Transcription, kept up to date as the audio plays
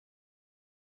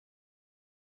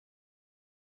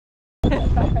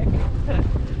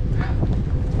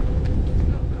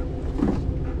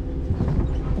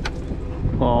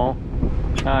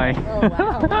way.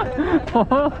 Oh,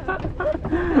 wow.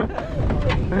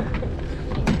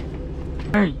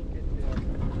 Hey.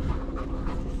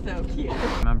 So cute.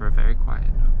 Remember, very quiet.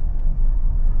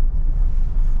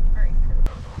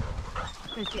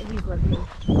 Alright, he's looking.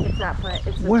 It's that foot.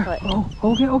 It's this Where? foot. Oh,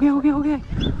 okay.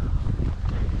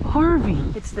 Harvey.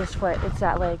 It's this foot. It's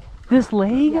that leg. This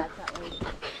leg? Yeah, it's that leg.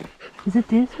 Is it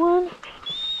this one?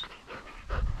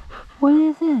 What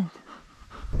is it?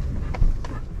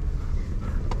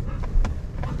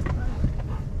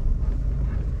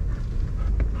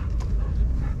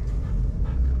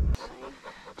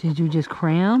 Did you just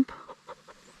cramp?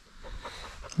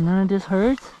 None of this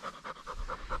hurts?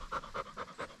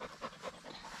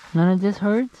 None of this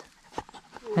hurts?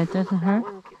 That doesn't hurt?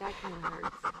 That kind of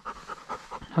hurts.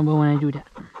 How about when I do that?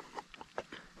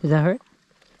 Does that hurt?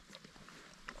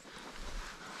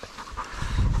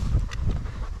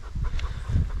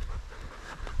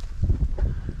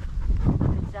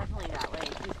 It's definitely that leg.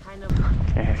 He's kind of...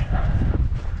 Okay.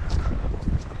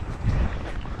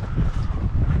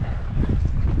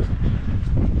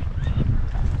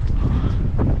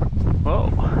 Whoa.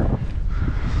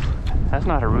 That's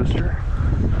not a rooster.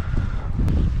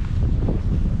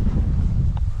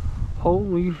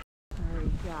 Holy.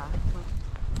 Yeah.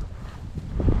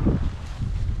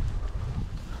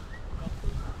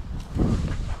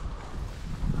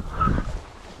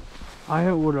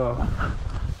 I would have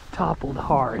toppled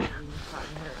hard.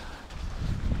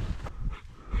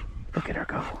 Look at her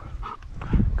go.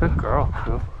 Good girl,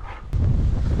 Crew.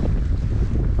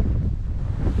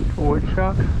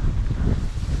 Woodchuck.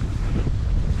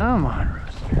 Come on,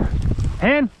 rooster.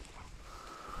 In.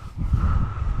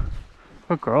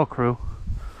 Good girl, Crew.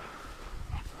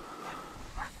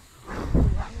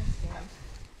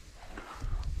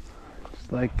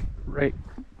 It's like right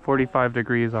 45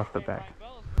 degrees off the back.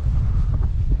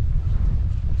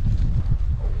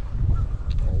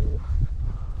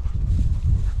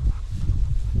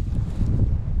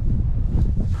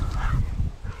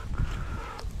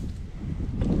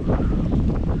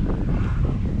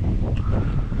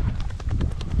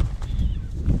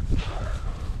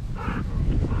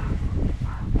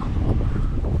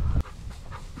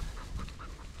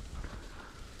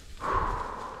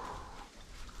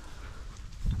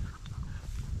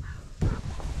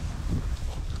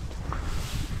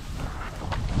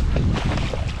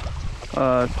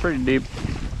 It's pretty deep.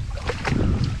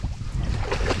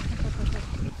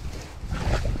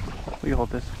 We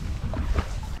hold this.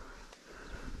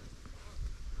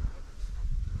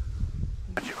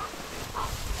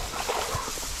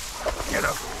 Get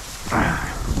up.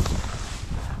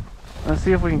 Let's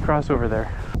see if we can cross over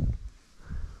there.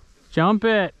 Jump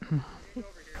it.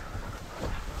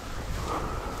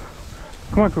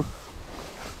 Come on, Crew.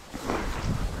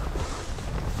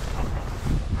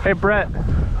 Hey, Brett.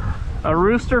 A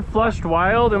rooster flushed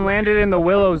wild and landed in the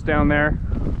willows down there.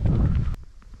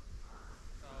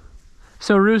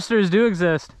 So roosters do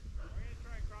exist.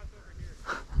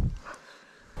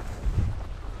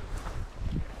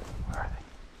 Where are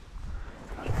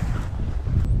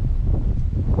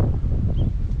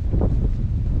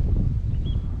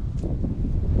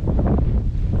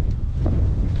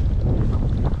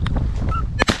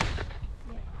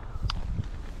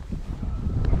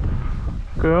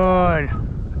they? Good.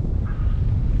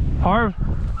 Harv,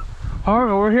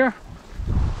 over here.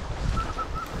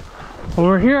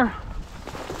 Over here.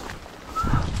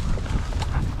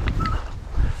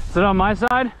 Is it on my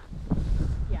side?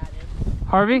 Yeah, it is.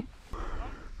 Harvey? Did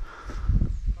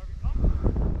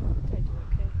I do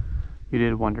okay? You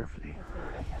did wonderfully.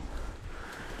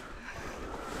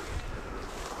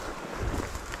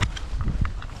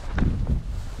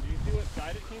 Do you see what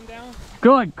side it came down?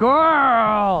 Good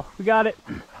girl! We got it.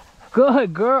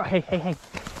 Good girl. Hey, hey, hey.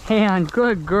 Hand.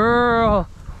 Good girl.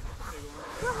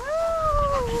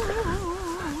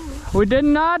 We did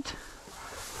not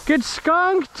get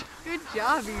skunked. Good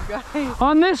job, you guys.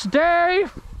 On this day,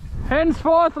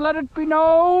 henceforth let it be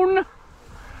known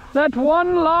that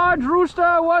one large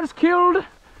rooster was killed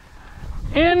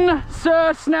in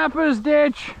Sir Snapper's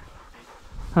ditch.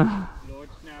 Lord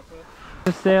Snapper.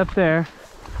 Just stay up there.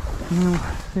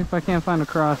 See if I can't find a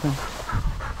crossing. Did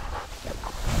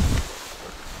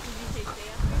you say stay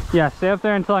up there? Yeah, stay up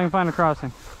there until I can find a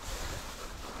crossing.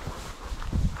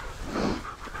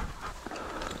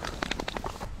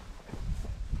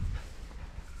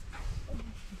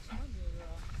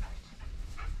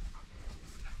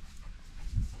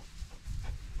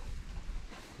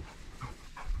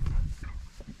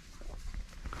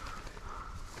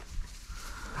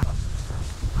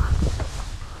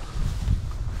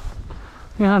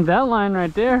 Yeah, on that line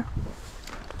right there.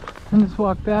 And just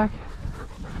walk back.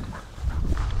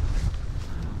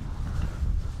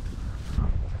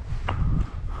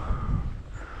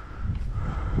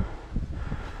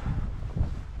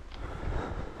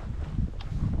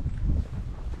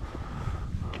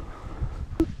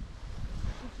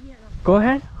 Go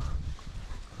ahead.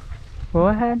 Go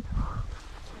ahead.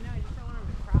 I know, I just don't want him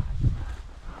to cross.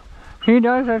 He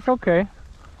does, that's okay.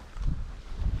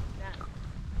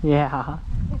 Yeah. Yeah.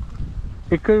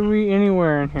 It could be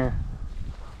anywhere in here.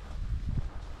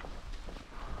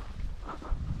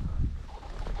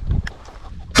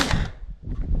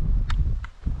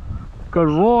 Good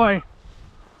boy.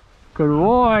 Good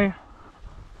boy.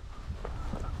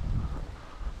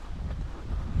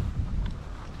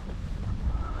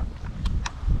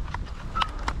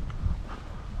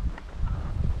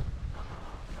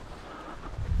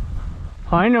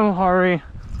 I know, Harvey.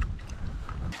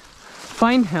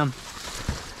 Find him.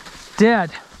 Dead.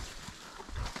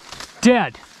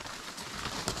 Dead.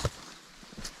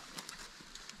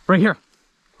 Right here.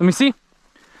 Let me see.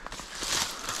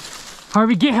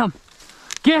 Harvey, get him.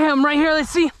 Get him right here. Let's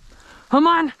see. Come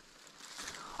on.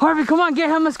 Harvey, come on. Get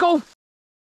him. Let's go.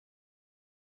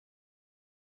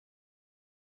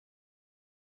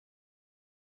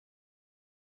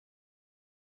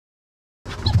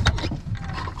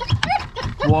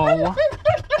 Whoa.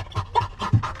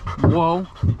 Whoa.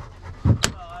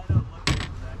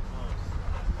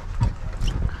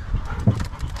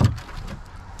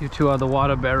 You two are the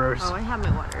water bearers. Oh, I have my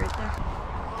water right there.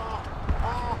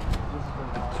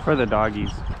 It's for the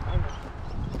doggies.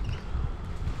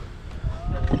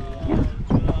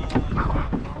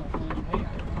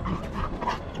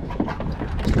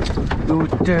 You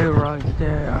stay right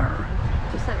there.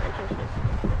 Just set it right there.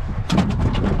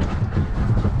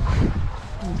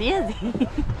 I'm busy.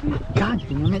 God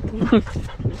damn it.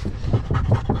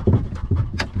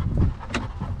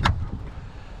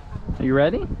 Are you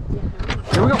ready? Yeah.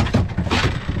 Here we go.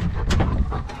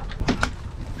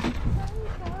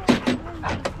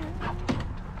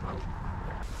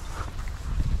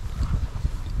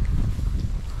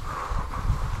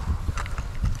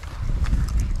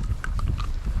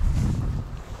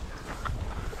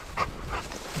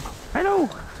 Hello.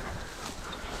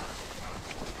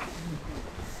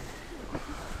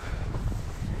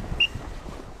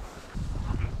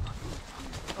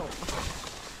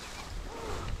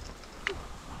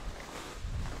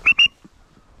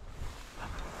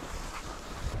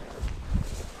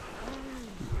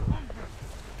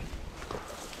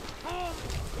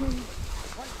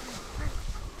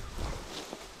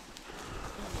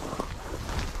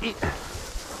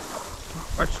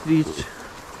 Watch these.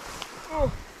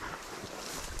 Oh,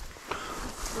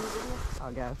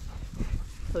 guys.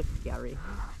 Looks scary.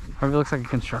 Harvey looks like a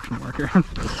construction worker.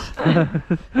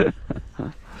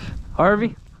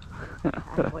 Harvey? I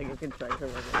look like a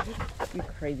construction worker. You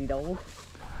crazy dog.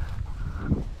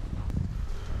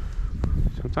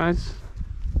 Sometimes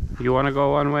you want to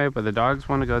go one way, but the dogs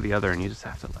want to go the other, and you just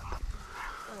have to let them.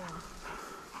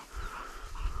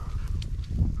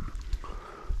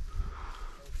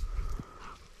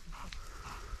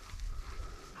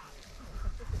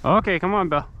 Okay, come on,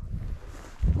 Belle.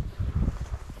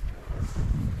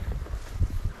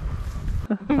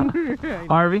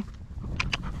 Harvey?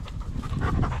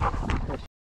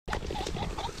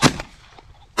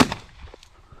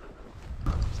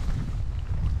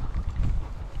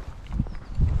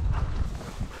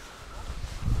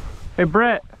 Hey,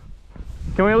 Brett,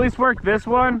 can we at least work this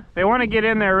one? They want to get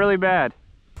in there really bad.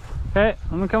 Okay,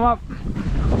 I'm gonna come up.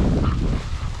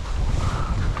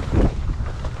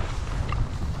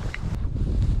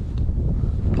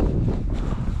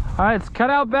 All right, let's cut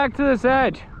out back to this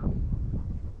edge.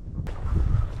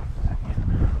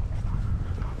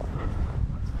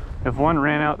 If one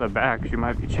ran out the back, she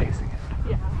might be chasing it.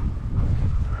 Yeah.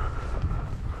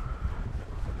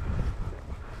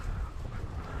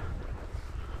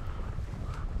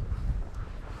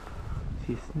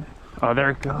 Oh,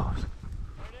 there it goes.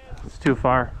 It's too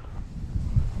far.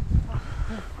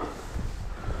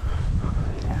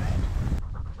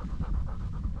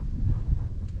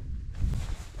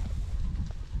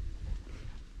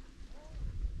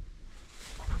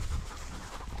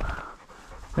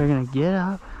 They're gonna get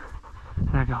up and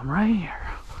they're going right here.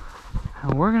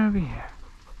 And we're gonna be here.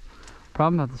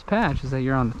 Problem about this patch is that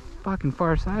you're on the fucking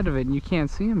far side of it and you can't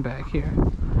see them back here.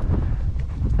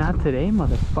 Not today,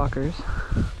 motherfuckers.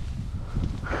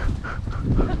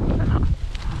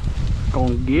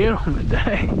 Gonna get them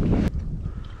today. Is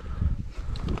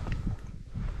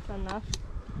that enough?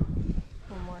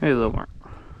 One more. Maybe a little more.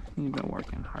 You've been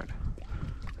working hard.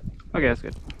 Okay, that's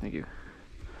good. Thank you.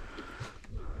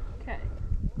 Okay.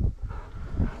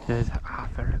 Yes,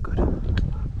 very good.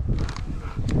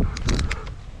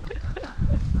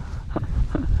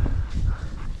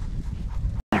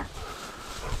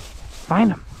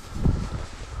 Find them.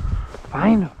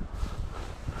 Find them.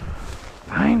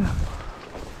 Find them.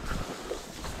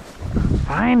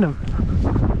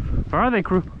 are they,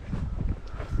 crew?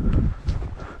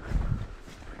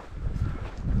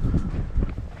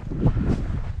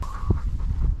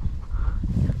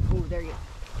 Oh, there you go.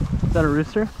 Is that a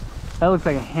rooster? That looks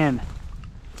like a hen.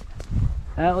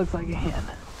 That looks like a hen.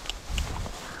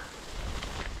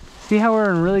 See how we're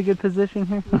in really good position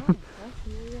here? Yeah, that's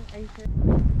really good. Are you sure?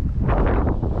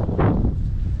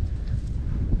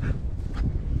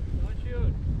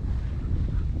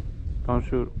 Don't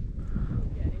shoot.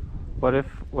 What if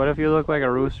you look like a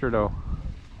rooster though?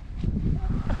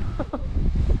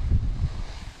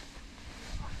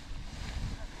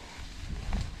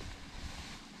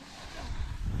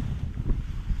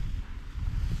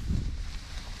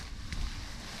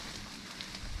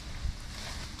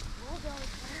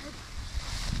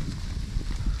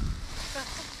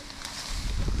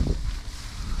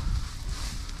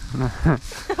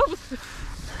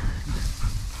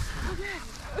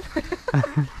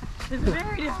 It's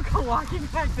very difficult walking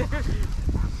back there.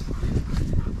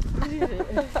 Are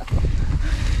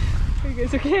you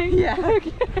guys okay? Yeah.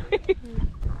 Okay.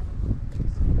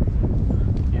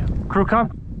 Yeah. Crew, come.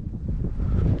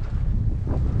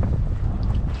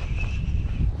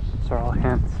 These are all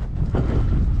hens.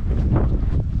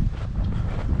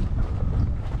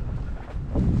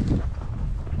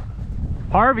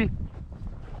 Harvey.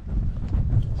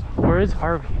 Where is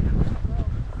Harvey?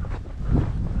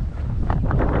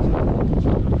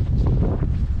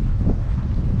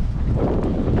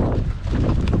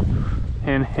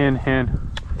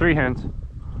 Hen. 3 hens.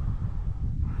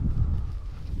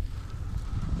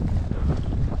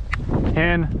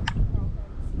 Hen.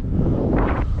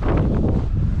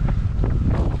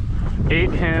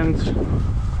 8 hens.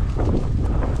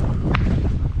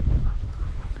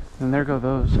 And there go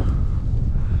those.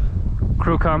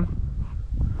 Crew, come.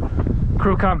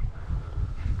 Crew, come.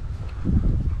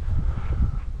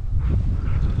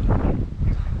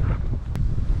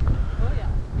 Oh yeah,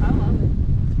 I love it.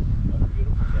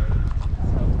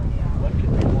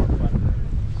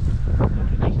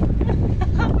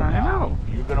 I know.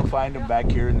 You're gonna find them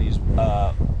back here in these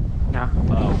Yeah.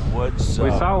 woods.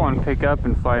 We saw one pick up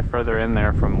and fly further in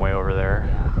there from way over there.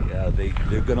 Yeah,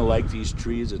 they're gonna like these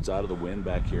trees. It's out of the wind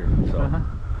back here. So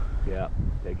yeah,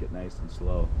 take it nice and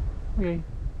slow. Okay.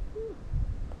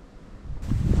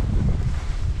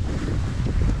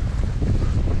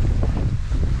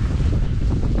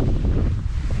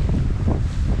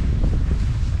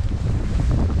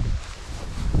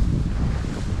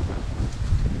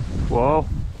 Whoa.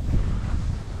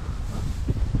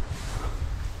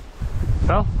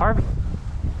 Well, Harvey.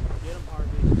 Get him,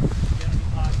 Harvey. Get him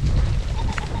hot.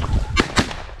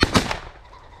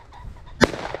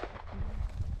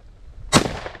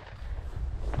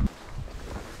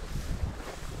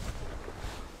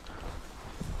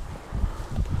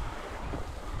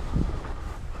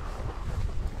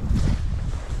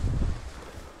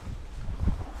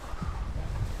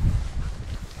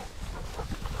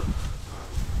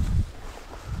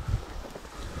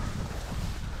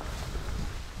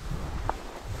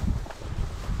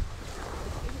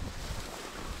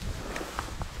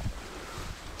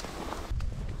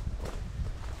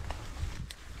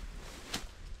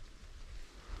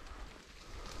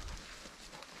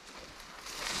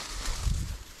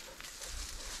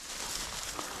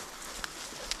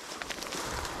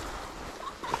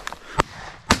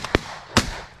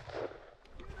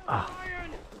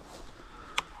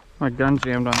 My gun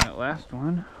jammed on that last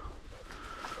one.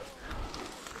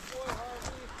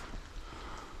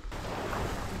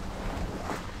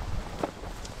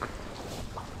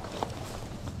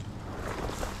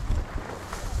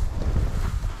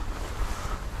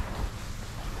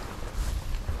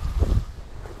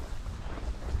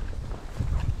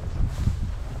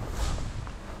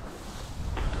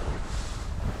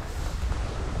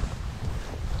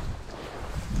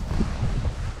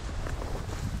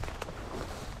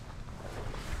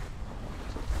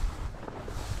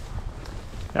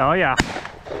 Oh yeah.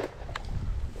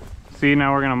 See,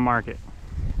 now we're gonna mark it.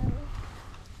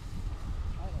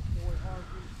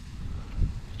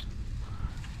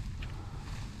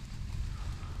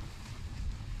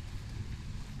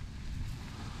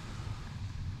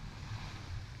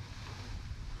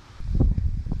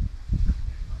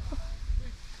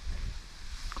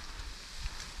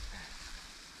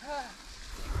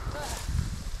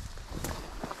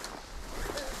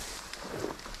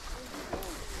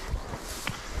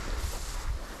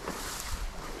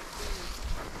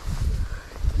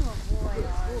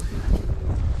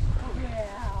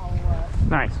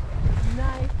 Nice.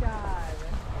 Nice dive.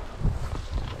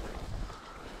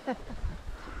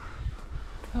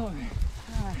 Oh my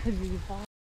God, did you fall?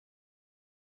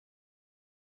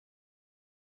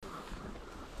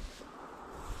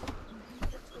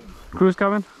 Crew's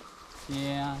coming?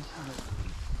 Yeah.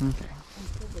 Okay.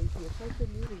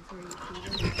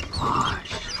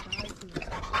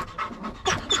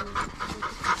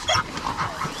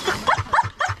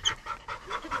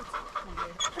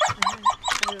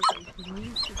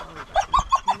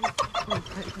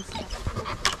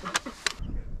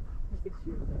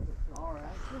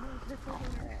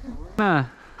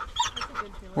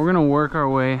 We're gonna work our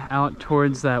way out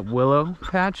towards that willow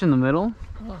patch in the middle.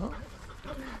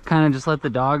 Kind of just let the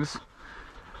dogs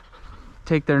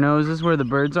take their noses where the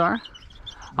birds are.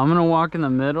 I'm gonna walk in the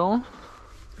middle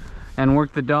and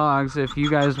work the dogs if you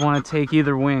guys want to take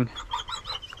either wing.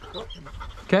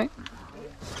 Okay?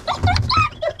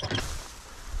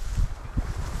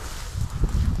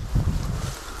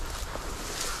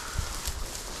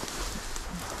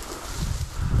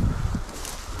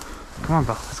 Come on,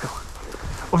 Belle, let's go.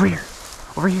 Over here.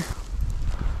 Over here.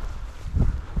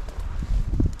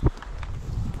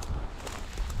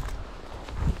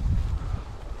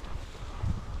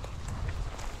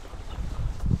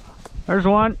 There's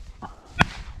one.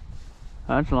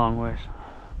 That's a long ways.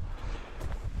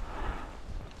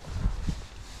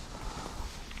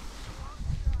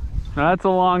 That's a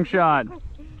long shot.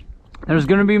 There's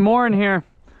gonna be more in here.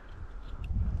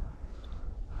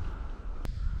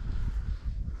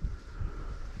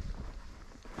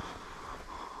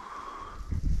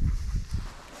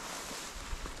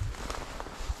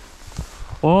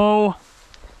 Oh,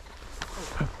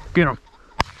 get him.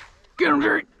 Get him,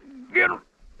 Jerry. Get him.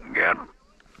 Get him.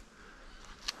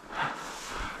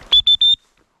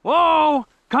 Whoa,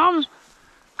 come.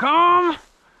 Come.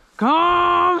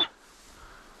 Come.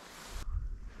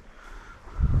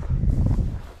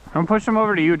 I'm push him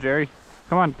over to you, Jerry.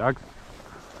 Come on, dogs.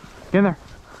 Get in there.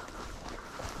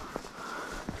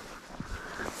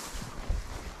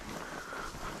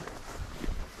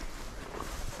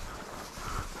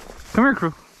 Come here,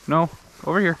 crew. No,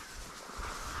 over here.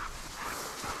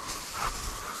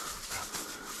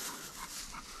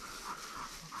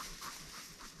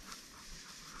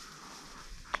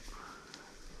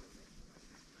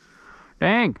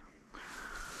 Dang.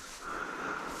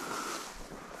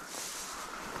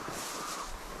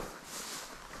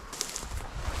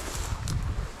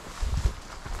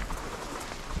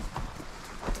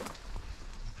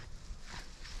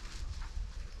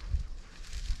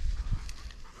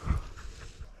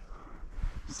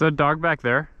 Is the dog back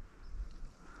there?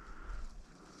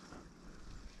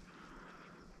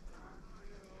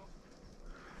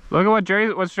 Look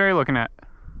at what's Jerry looking at?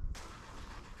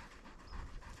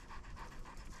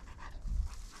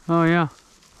 Oh yeah.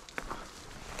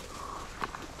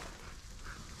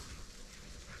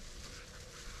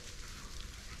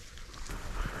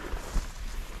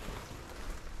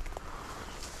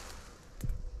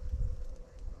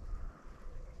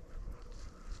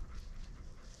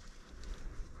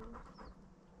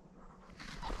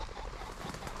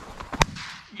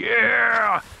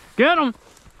 Yeah! Get him!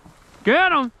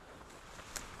 Get him!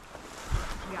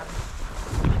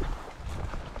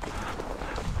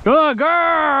 Good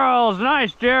girls!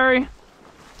 Nice, Jerry.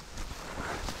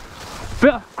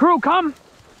 Crew, come!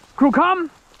 Crew,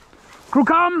 come! Crew,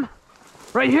 come!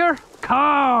 Right here!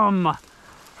 Come!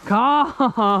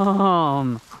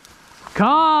 Come!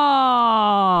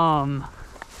 Come!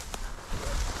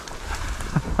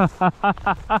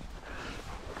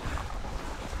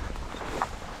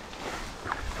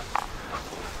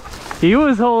 He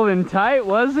was holding tight,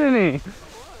 wasn't he?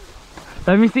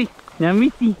 Let me see. Let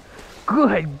me see.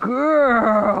 Good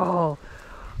girl.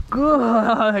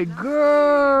 Good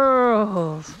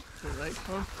girls.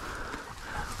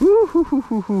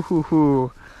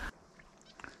 Woo-hoo-hoo-hoo-hoo-hoo.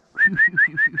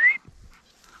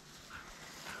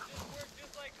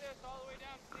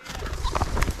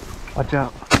 Watch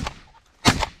out.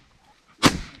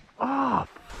 Oh.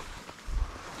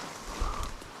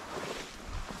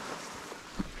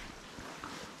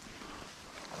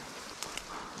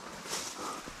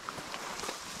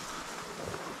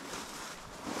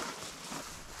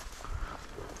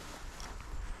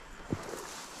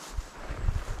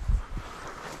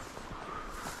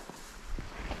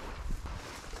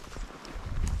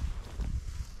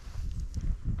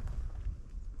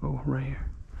 Oh, right here.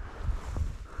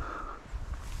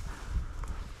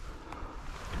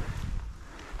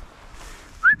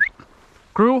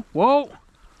 Crew, whoa!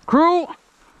 Crew!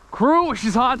 Crew,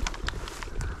 she's hot!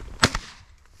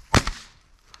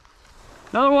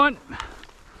 Another one!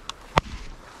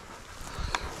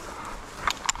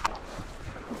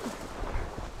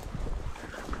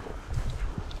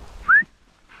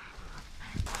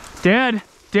 Dead!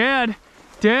 Dead!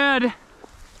 Dead!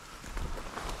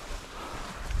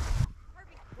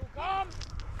 Come!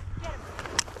 Yeah.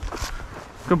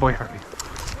 Good boy, Harvey.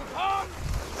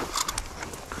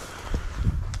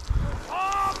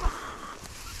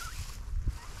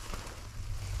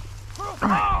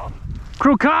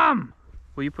 Crew, come!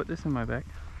 Will you put this in my bag?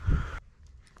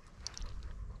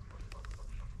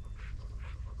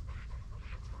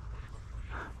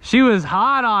 She was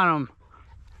hot on him.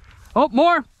 Oh,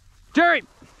 more! Jerry!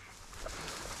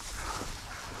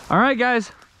 All right,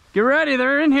 guys, get ready.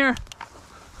 They're in here.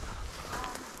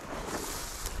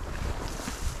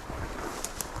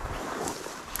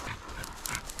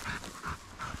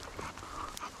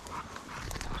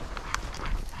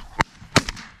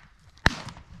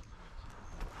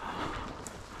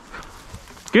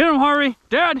 Get him, Harvey.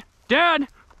 Dad, Dad,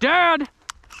 Dad,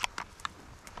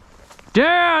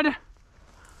 Dad.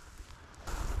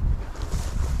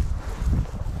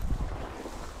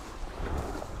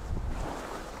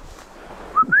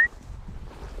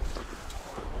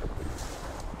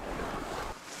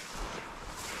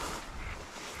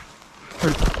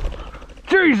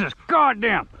 Jesus,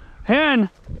 goddamn. Hen,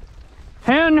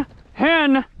 hen,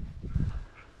 hen.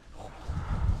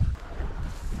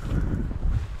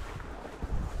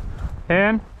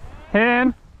 Hen,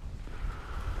 hen.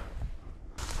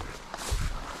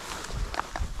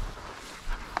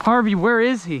 Harvey, where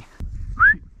is he?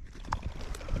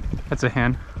 That's a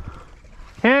hen.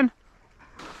 Hen.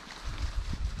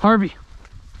 Harvey,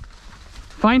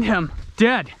 find him.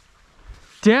 Dead.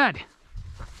 Dead.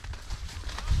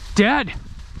 Dead.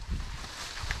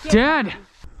 Dead.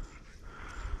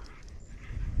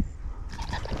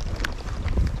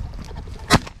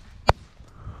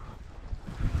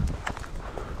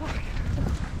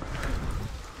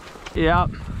 Yeah.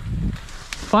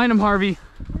 Find him, Harvey.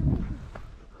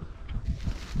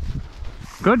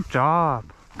 Good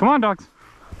job. Come on, dogs.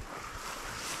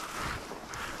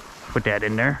 Put that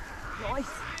in there. Nice.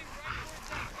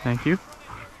 Thank you.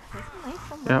 That's a nice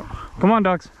one. Yep. Come on,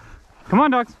 dogs. Come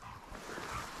on, dogs.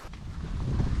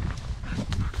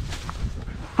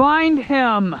 Find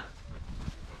him.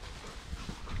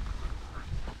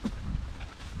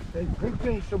 Hey, pick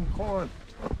me some corn.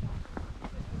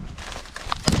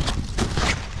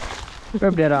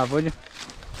 Rub that off, would you?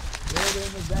 Throw it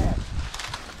in the back.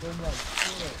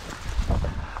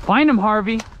 Find him,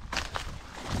 Harvey.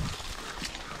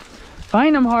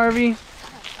 Find him, Harvey.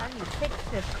 How do you pick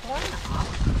this corn off?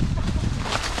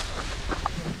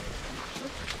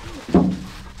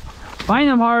 Find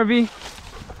him, Harvey.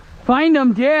 Find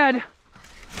him, Dad.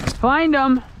 Find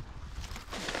him.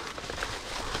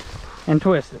 And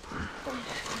twist it.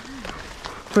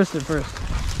 Twist it first.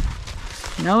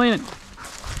 Now lean it.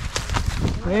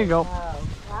 There you go.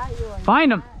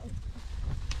 Find him.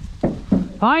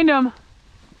 Find him.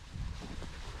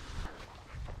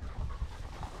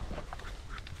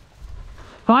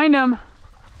 Find him.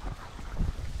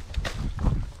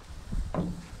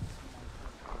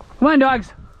 Come on,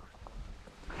 dogs.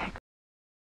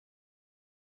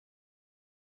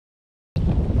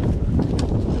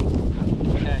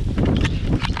 Okay.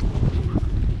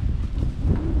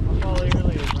 I'll follow your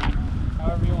lead, man.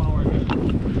 However you want to work it.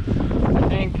 I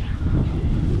think.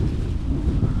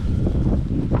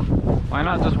 Why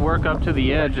not just work up to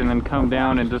the edge and then come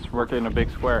down and just work it in a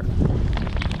big square? Okay,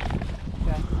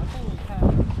 I think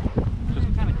we just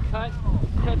kind of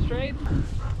cut straight.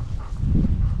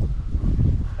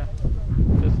 Okay.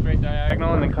 Just straight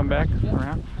diagonal and then come back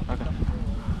around? Okay.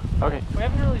 Okay. We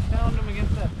haven't really found them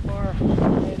against that far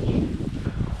edge.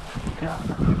 Yeah.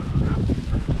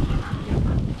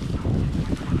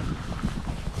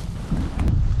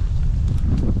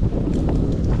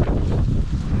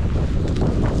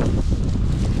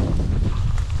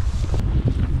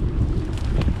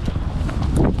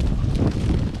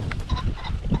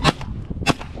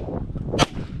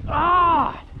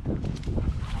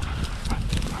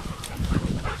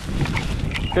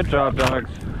 Good job, dogs.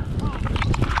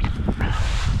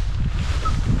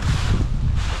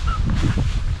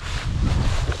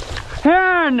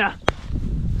 Hen!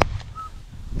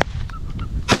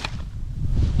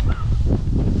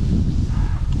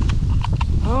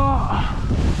 Oh.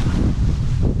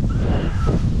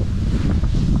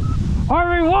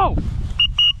 Harvey, whoa!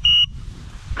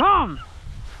 Come!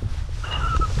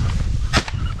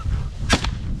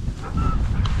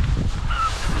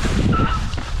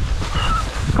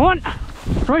 Come on!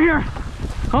 Right here!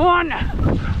 Come on!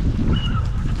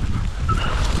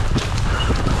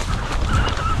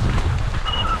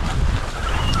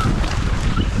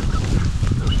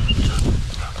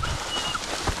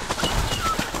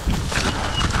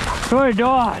 Good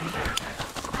dog!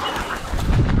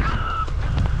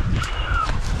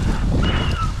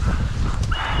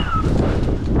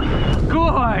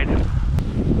 Good!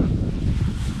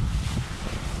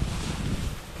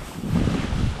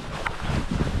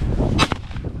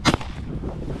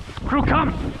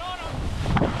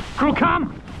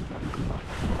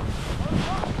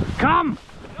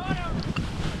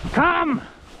 Come!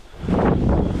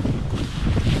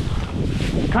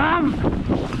 Come!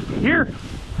 Here!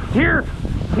 Here!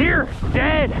 Here!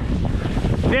 Dead!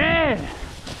 Dead!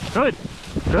 Good!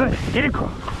 Good! Get it,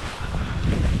 crew!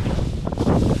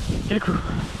 Get it, crew!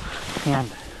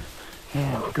 Hand.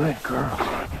 Good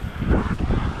girl.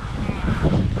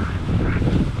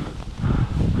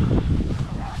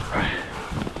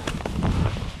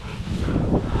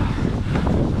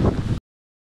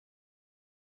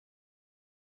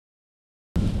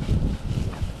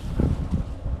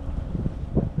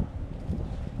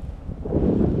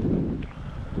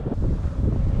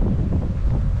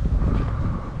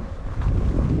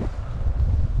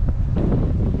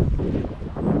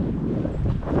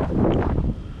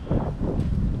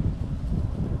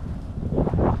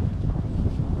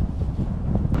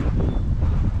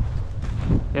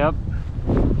 Yep.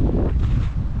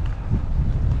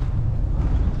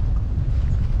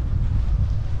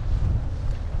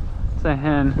 It's a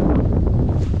hen.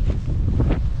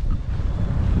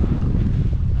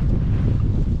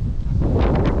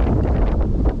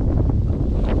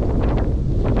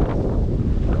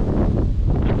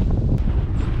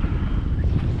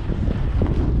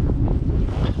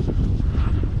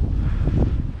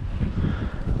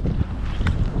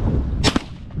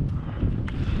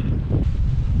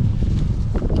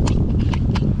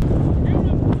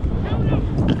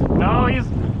 No, he's...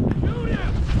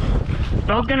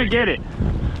 Bill's gonna get it.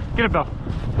 Get it, Bill.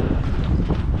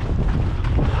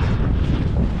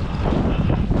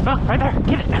 Bill, right there.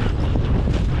 Get it.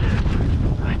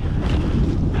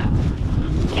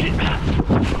 Get it.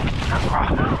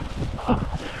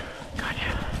 Got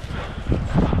you.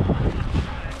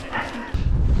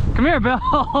 Come here, Bill.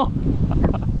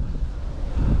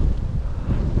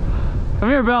 Come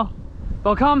here, Bill.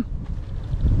 Bill, come.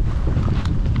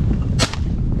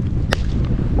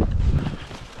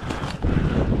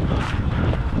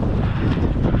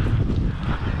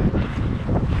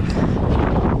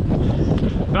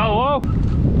 Bill, whoa.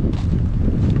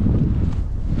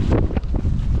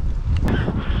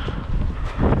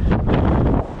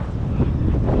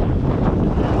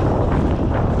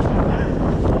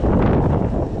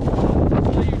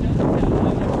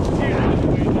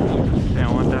 Yeah, I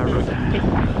want that road.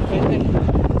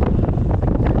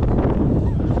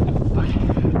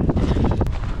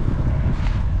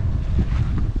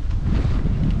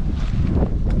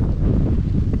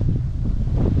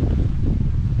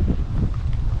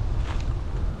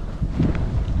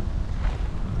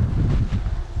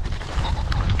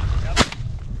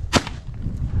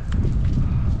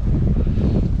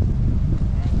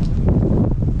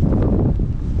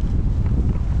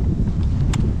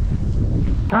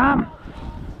 Come!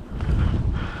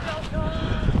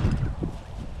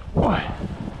 What?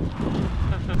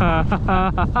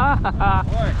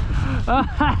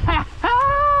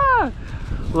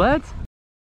 Let's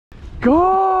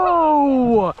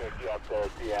go! Up there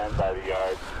at the end by the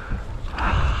yard.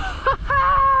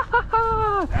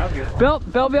 Bill,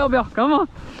 come on.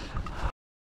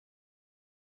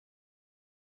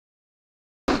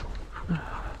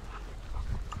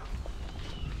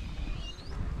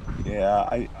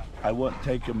 Yeah, I wouldn't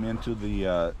take them into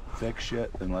the thick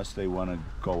shit unless they want to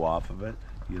go off of it.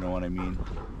 You know what I mean?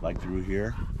 Like through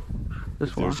here.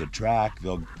 If there's a track,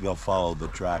 they'll follow the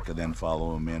track and then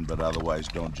follow them in. But otherwise,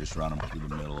 don't just run them through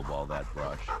the middle of all that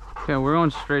brush. Okay, we're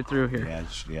going straight through here.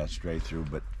 Yeah, straight through.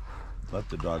 But let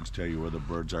the dogs tell you where the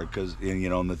birds are, because you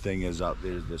know, and the thing is, out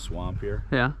there's this swamp here.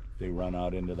 Yeah. They run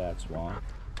out into that swamp.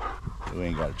 We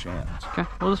ain't got a chance. Okay,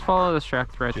 we'll just follow this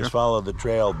track right through. Just follow the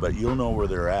trail, but you'll know where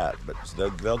they're at. But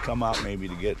they'll come out maybe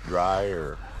to get dry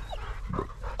or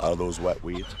out of those wet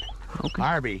weeds. Okay.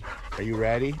 Harvey, Are you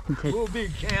ready? we'll be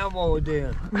camo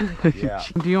then. Yeah.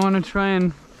 Do you want to try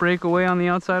and break away on the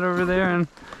outside over there, and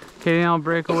Katie and I'll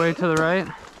break away to the right?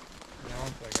 Yeah,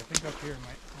 one sec. I think up here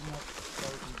might not so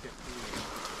we can get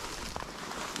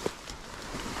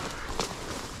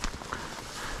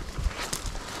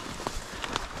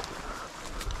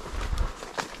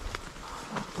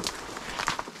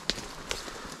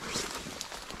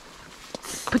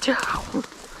through. Pachow!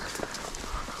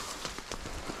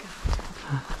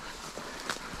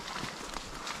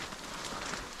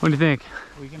 What do you think?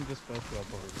 We can just both go up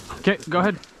over here. Okay, go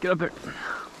ahead. Get up there.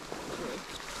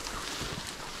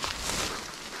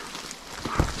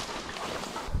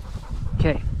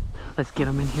 Okay, let's get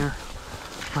them in here.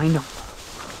 Find them.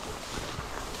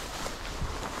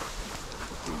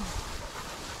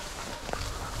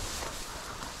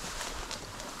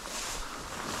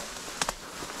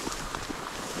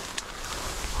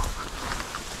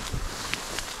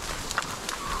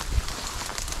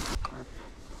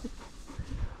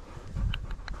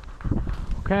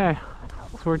 Okay,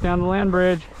 let's work down the land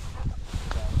bridge.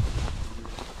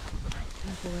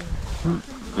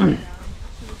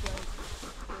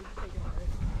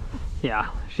 Yeah,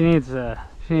 she needs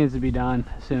to be done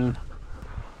soon.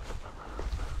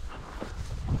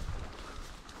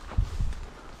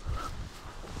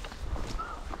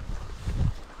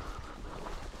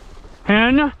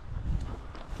 Hen?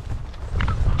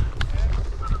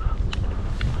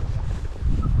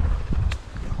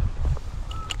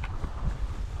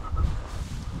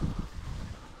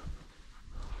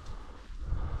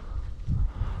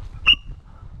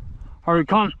 Hurry,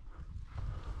 come.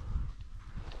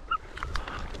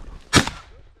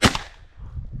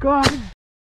 God.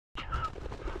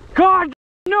 God,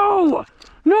 no!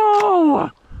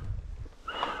 No!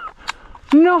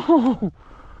 No!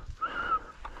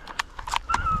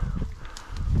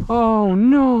 Oh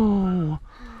no!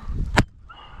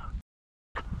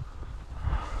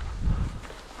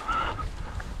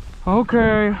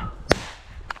 Okay.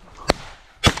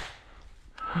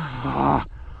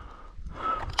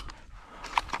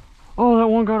 Oh, that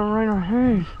one got him right in our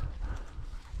face.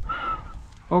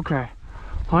 Okay.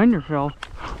 Find yourself.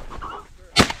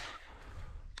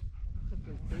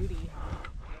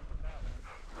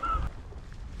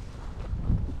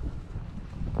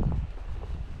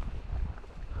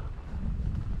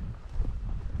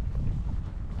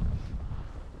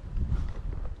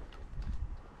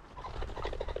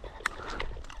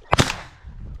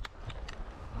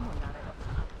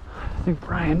 I think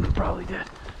Brian probably did.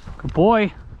 Good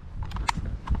boy.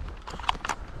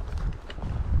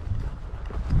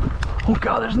 Oh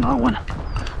God, there's another one.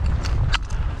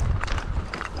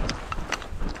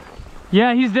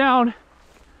 Yeah, he's down.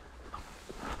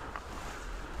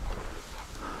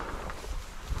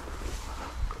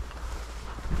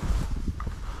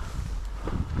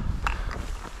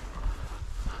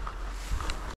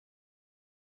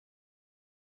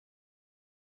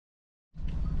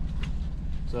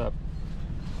 What's up?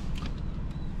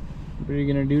 What are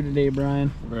you gonna do today,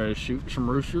 Brian? We're gonna shoot some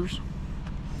roosters.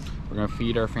 We're gonna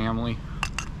feed our family.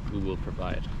 We will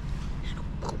provide.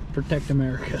 Protect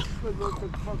America.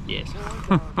 Yes.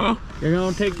 You're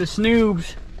gonna take the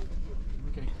snoobs.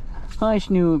 Okay. Hi,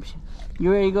 snoobs.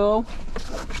 You ready to go?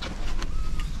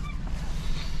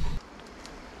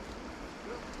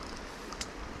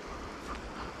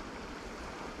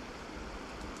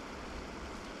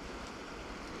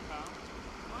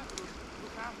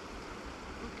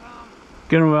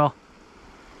 Get him, Will.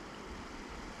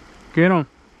 Get him.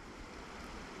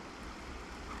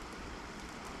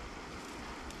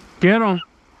 Get him.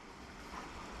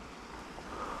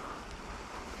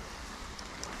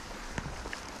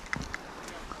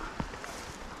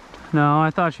 No, I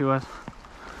thought she was.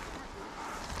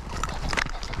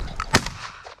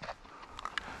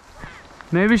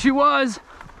 Maybe she was.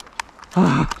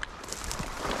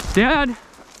 Dad.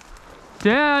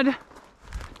 Dad.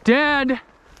 Dad.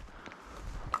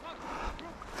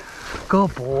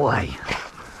 Good boy.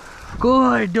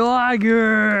 Good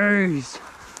doggers.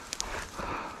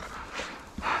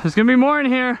 There's gonna be more in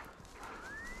here.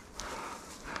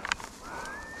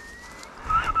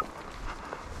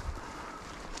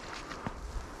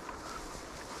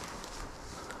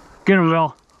 Get him,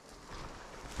 Bill.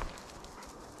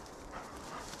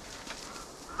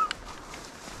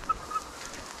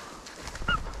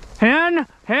 Hen!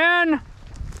 Hen!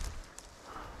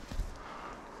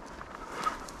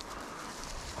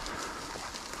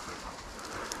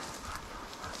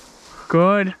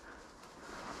 Good.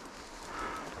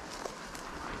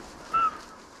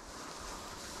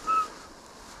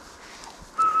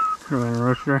 Come on,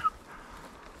 rooster.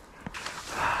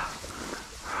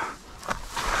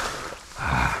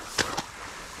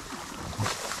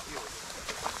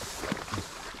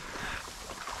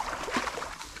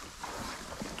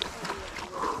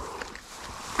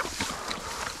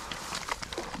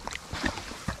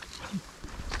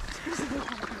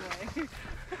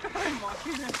 I'm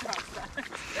walking across that.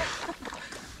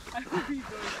 I will be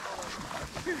going all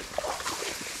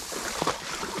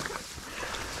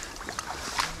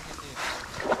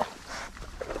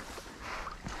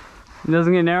It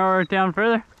doesn't get narrower down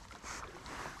further?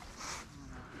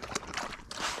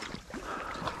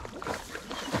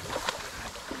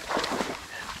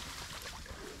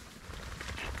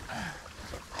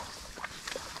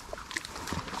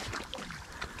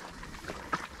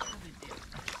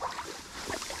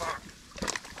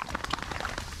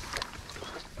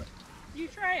 You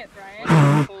try it, Brian.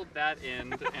 Hold that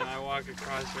end and I walk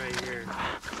across right here.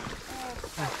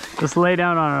 Just lay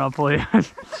down on it, I'll pull you.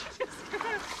 It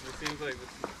seems like this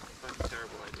is a fucking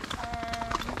terrible idea.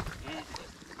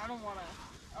 I don't wanna.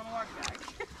 On a walk back.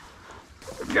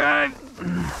 Good.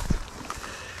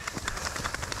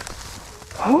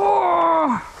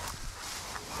 Oh.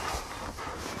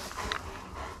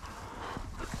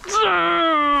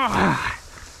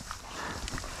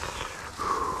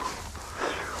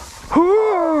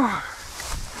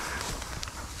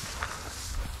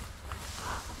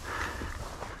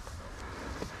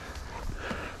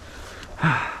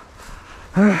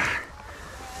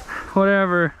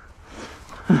 Whatever.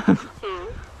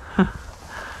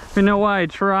 You know why I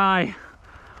try.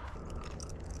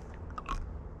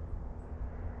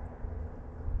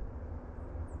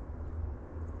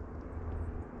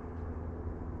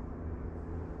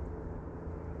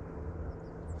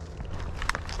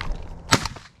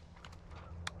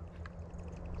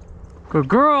 Good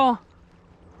girl.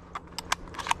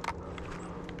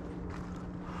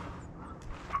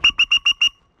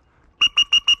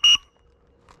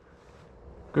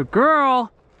 Good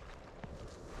girl.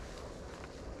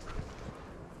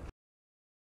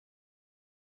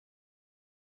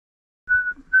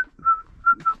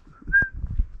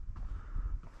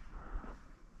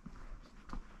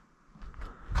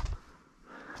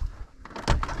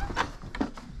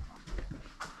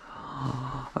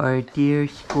 Are there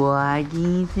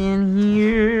squaggies in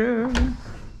here?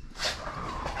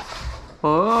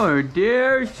 Are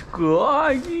there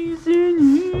squaggies in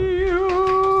here?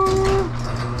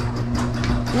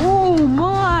 Oh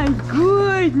my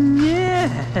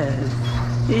goodness!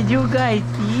 Did you guys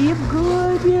see him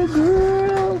good, you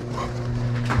girls?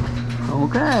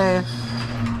 Okay.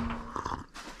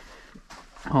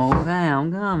 Okay,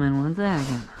 I'm coming. 1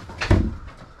 second.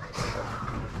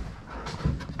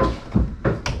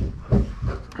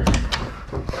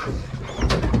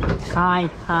 Hi.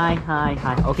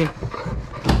 Okay.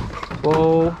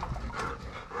 Whoa.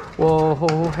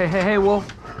 Whoa. Hey, whoa.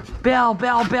 Bell.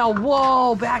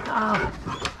 Whoa, back up.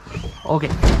 Okay.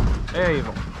 There you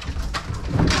go.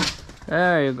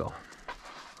 There you go.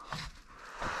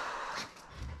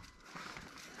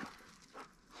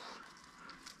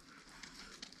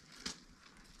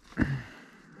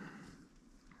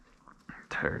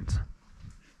 Turds.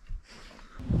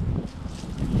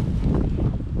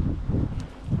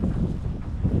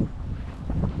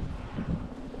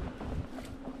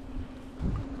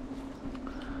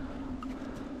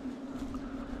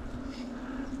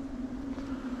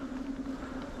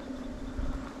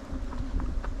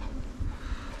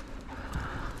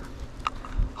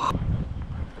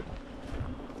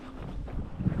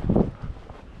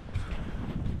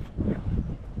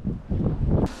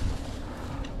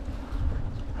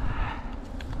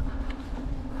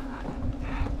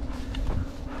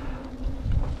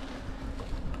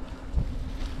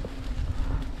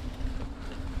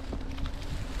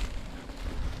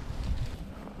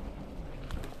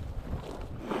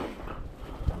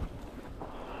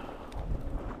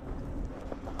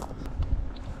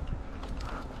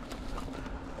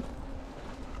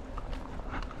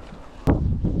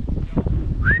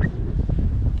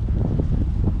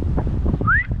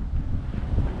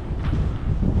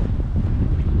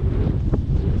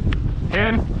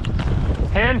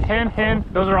 Hen.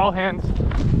 Those are all hens.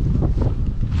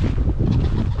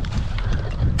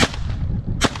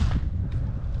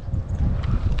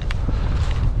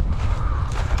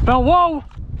 Bell, whoa!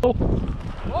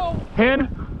 Whoa! Hen.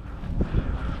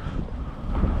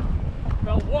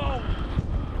 Bell, whoa!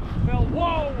 Bell,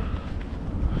 whoa!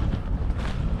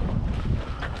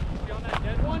 You on that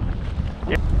dead one?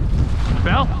 Yeah.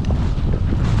 Bell?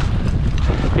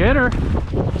 Get her.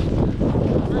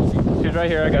 She's right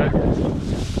here, I got her.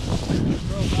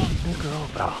 Good girl,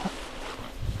 Bell.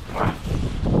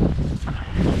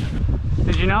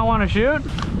 Did you not want to shoot?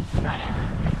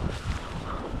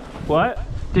 What?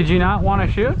 Did you not want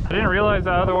to shoot? I didn't realize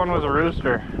the other one was a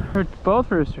rooster. They're both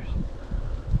roosters.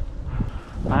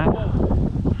 Huh?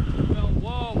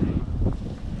 Whoa.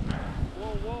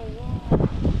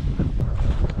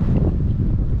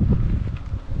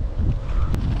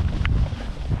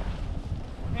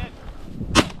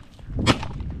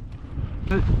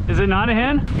 Is it not a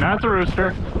hen? That's a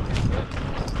rooster.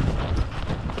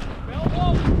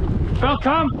 Bell,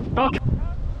 come! Bell,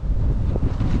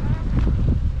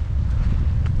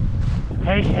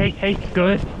 Hey,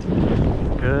 good.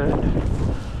 Good.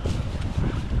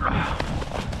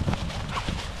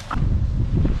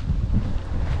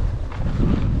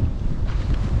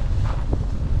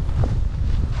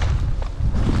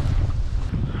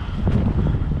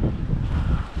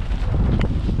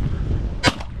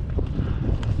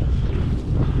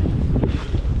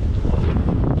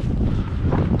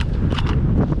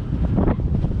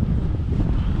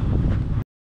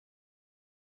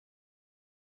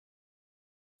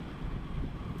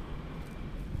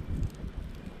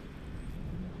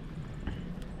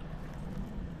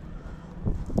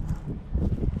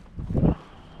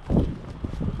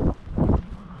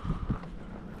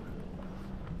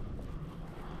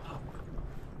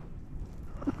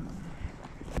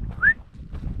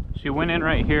 She went in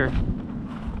right here.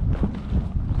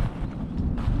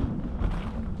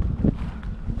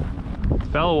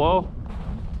 Bella, whoa.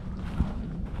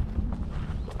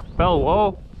 Bella,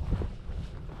 whoa.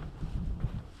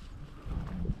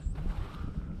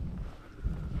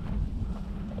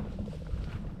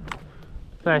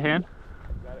 Is that a hand?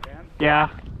 Is that a hand? Yeah.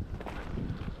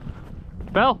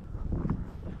 Belle.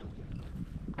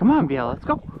 Come on, Biel, let's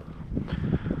go.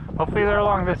 Hopefully they're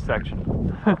along this section.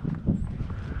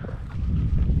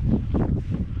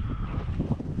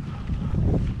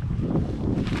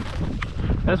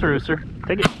 That's a rooster.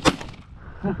 Take it.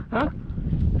 Huh?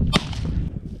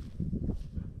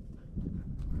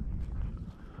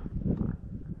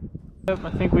 Yep,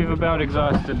 I think we've about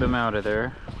exhausted them out of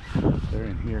there. They're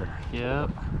in here. Yep.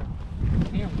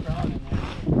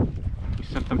 We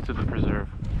sent them to the preserve.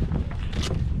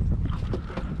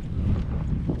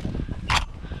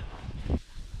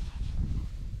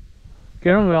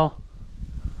 Get him, Will.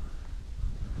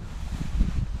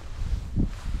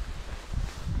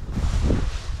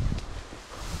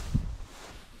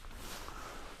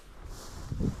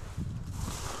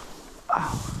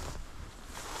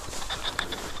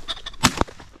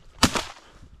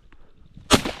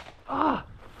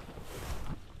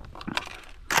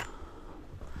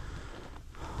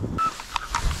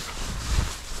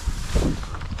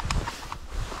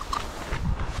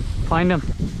 Find him.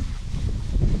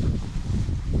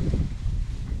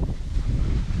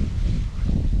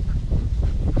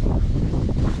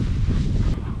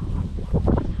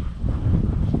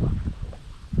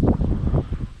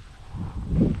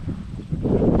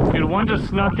 Dude, one just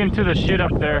snuck into the shit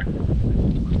up there.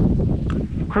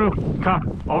 Crew,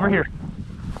 come over here.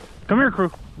 Come here,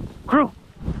 crew. Crew.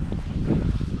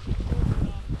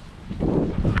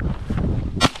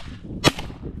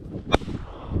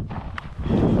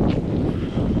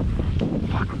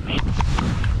 Fuck me.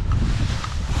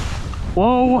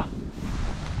 Whoa.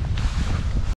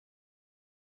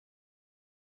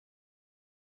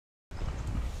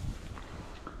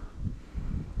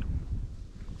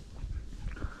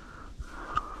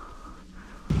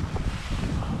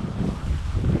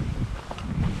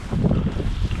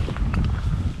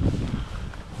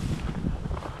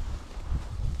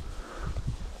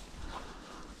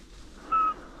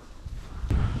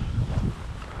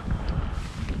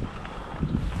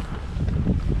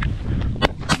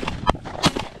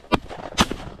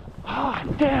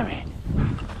 Damn it!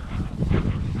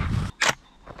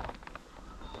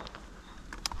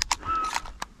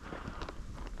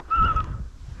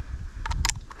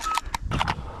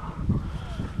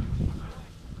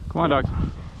 Come on, dogs.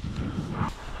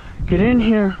 Get in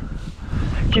here.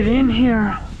 Get in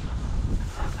here.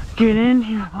 Get in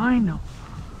here. I know.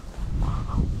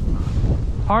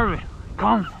 Harvey,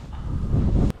 come.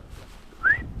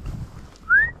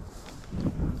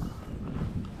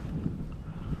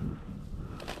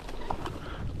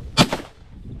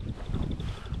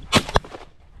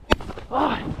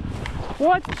 Oh,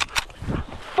 what?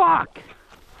 Fuck.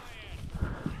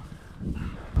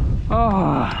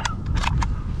 Oh.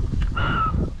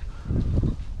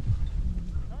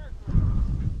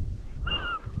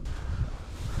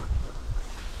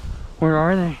 Where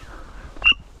are they?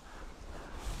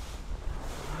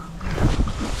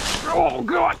 Oh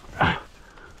God!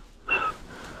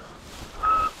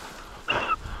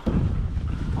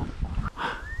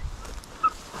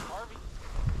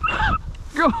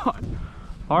 God!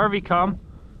 Harvey, come.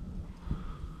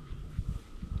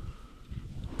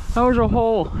 That was a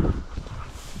hole.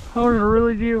 That was a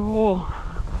really deep hole.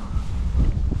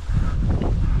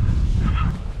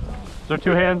 Is there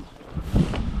two hands?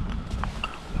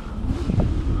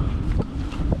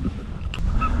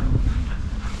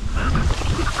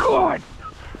 God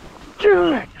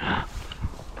damn it!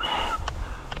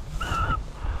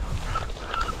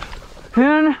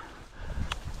 And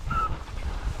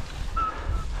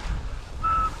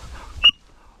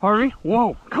Harvey,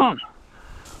 whoa, come.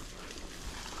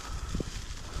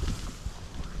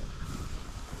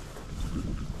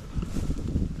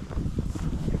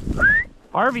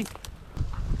 Harvey.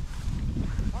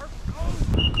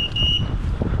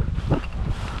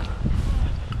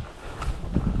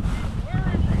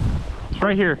 It's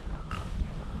right here.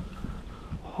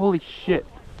 Holy shit.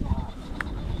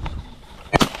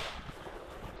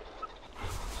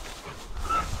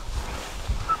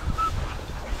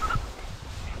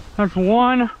 That's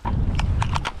one.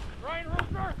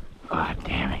 God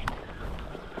damn it.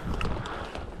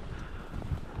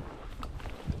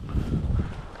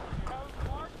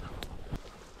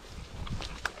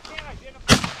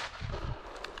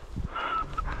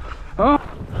 Oh.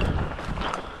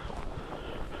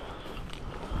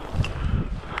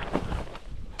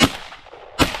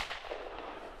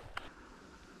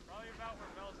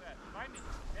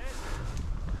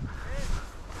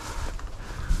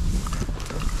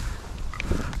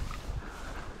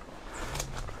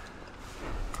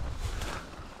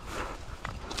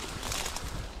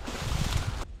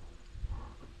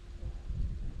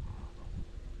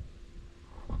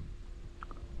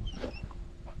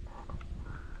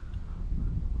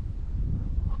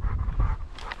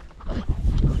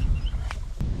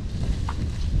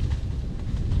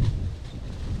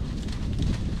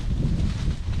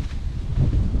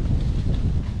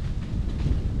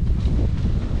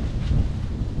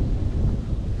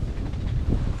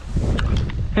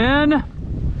 Hen.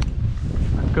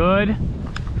 Good.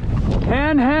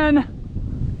 Hen, hen.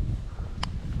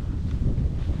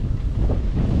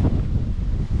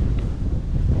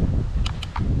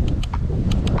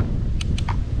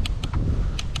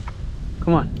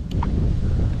 Come on.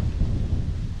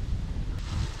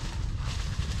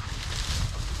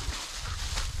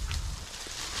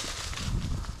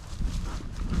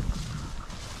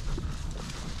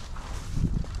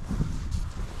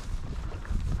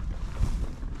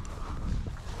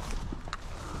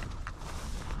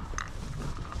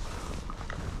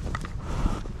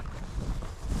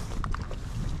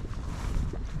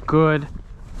 Good.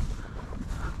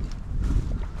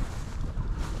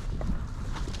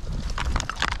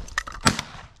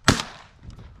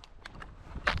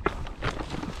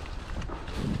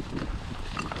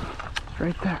 He's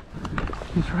right there.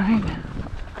 He's right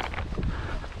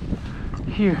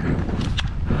here.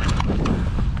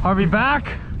 Harvey,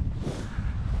 back.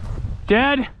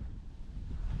 Dead.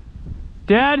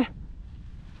 Dead.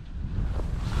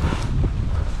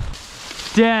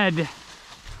 Dead.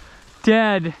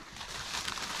 Dead.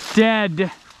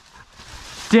 Dead.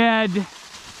 Dead.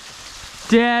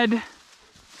 Dead.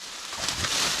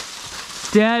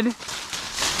 Dead.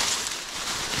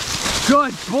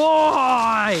 Good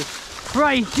boy!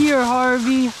 Right here,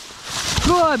 Harvey.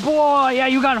 Good boy. Yeah,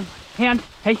 you got him. Hand.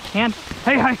 Hey, hand.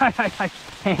 Hey, hey, hey, hey,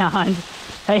 hey. Hand.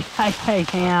 Hey, hey, hey,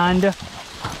 hand.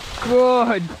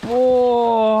 Good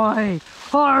boy.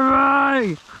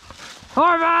 Harvey!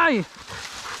 Harvey!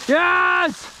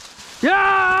 Yes!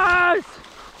 Yes!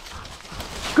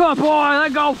 Good boy,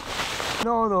 let go!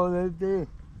 No,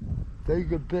 they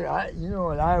could pick. You know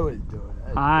what I was doing?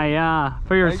 Yeah,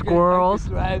 for your squirrels.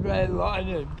 I could drive right along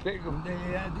and pick them. They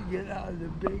had to get out of the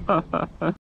big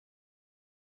one.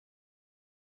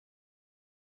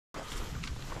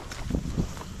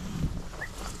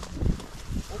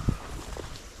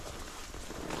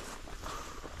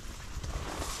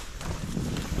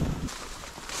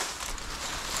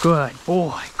 Good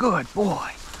boy, good boy.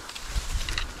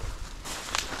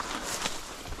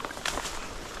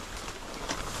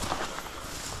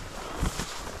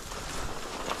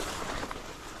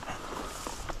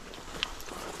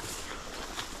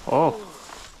 Oh.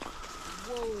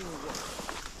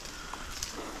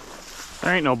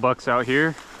 There ain't no bucks out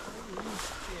here.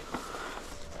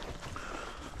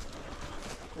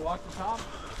 Walk the top.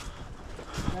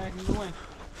 Back in the wind.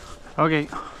 Okay.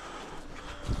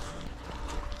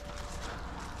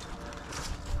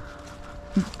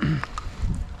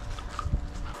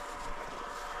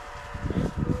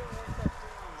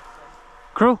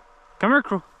 Crew, come here,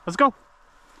 crew. Let's go.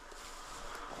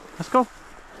 Let's go.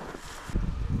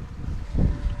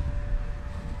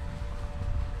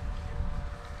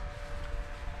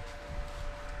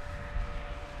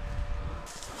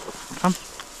 Come.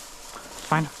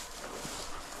 Find him.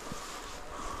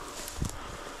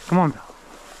 Come on, Belle.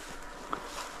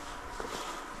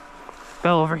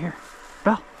 Belle, over here.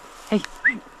 Belle. Hey.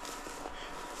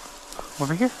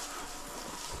 Over here.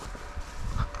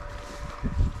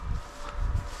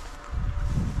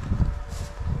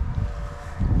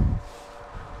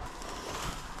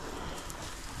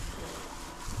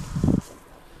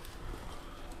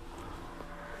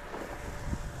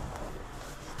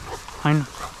 Find him.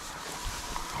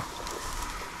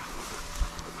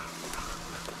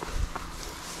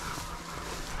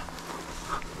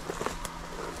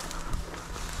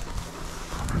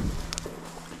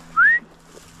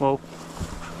 Whoa.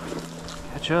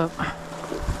 Catch up.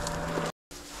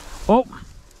 Oh.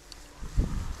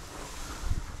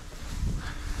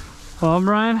 Well,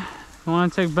 Brian, you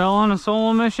want to take Belle on a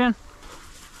solo mission?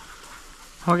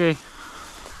 Okay.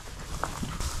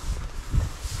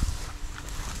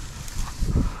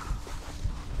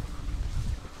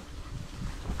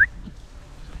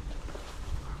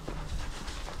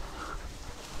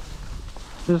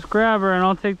 Just grab her and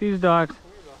I'll take these dogs.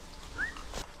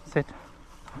 Sit.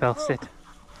 Belle, sit.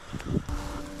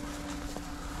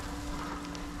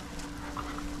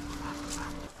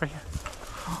 Right here.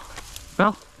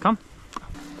 Belle, come.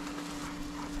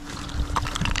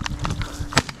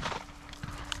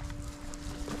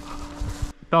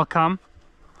 Belle, come.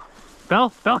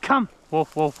 Belle, come. Whoa,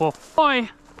 whoa, whoa. Boy.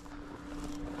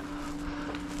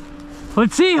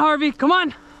 Let's see, Harvey. Come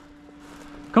on.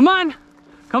 Come on.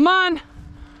 Come on.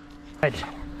 Good.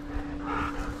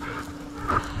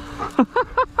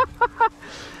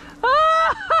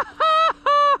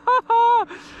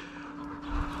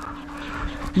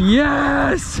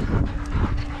 Yes!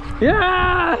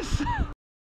 Yes!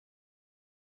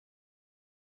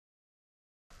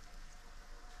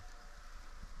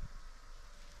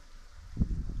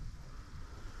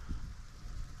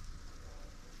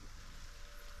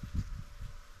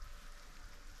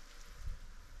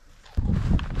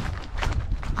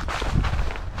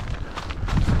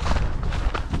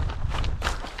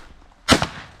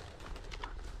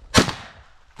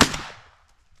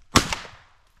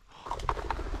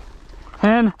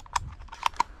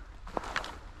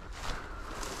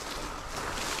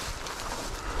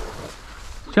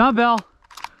 Come on, Belle.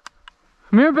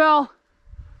 Come here, Belle.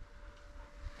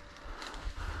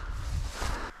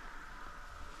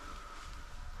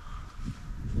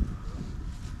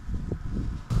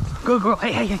 Good girl.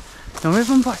 Hey, hey, hey. Don't rip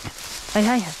them apart. Hey,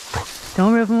 hey, hey.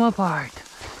 Don't rip them apart.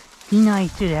 Be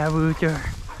nice to that rooster.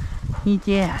 He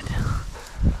did.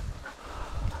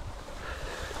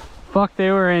 Fuck,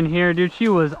 they were in here, dude. She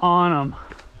was on them.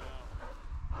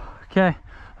 Okay,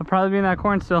 I'll probably be in that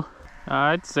corn still.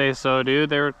 I'd say so, dude.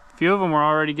 There were a few of them were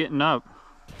already getting up.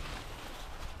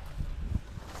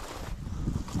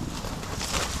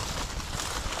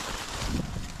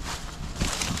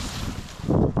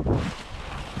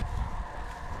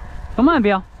 Come on,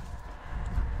 Bill.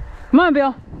 Come on,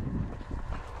 Bill.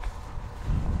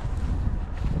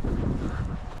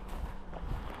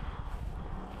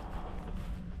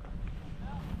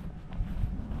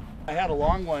 I had a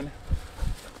long one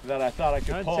that I thought I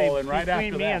could pull, and right after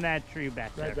between me and that tree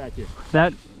back there. right back here.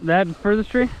 That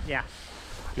furthest tree? Yeah.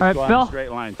 Just All right, go on Bill. a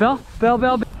straight line. Bill.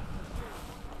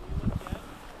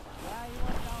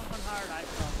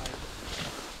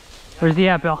 Where's he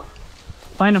at, Bill?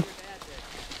 Find him.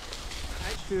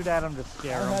 I shoot at him to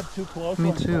scare I him. had two close Me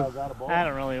ones, too. but I got a ball. I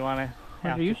don't really want to What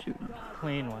have are you to shooting?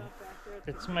 clean one.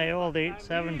 It's my old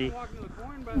 870.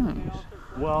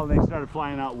 Well, they started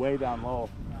flying out way down low.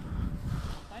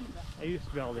 I used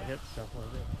to be able to hit stuff with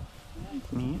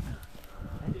it. Neat.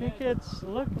 I think it's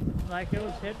looked like it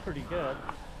was hit pretty good.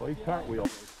 Well, he cartwheeled.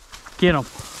 Get him.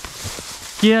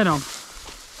 Get him.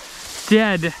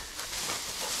 Dead.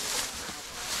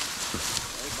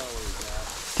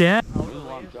 Dead.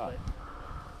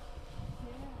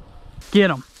 Get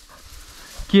him.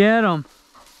 Get him.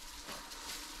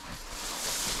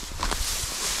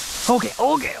 Okay,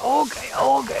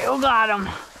 got him.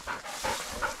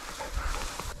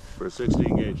 For a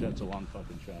 16 gauge, that's a long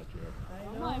fucking shot, Jared.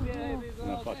 And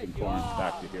that fucking corn's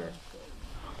back to here.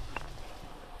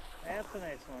 That's a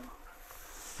nice one.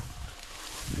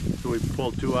 So we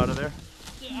pulled two out of there?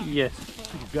 Yes.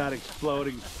 You got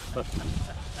exploding.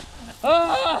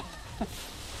 No,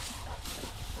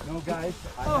 guys.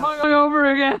 Hung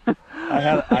over again.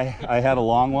 I had a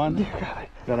long one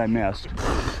that I missed.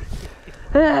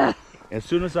 As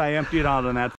soon as I emptied out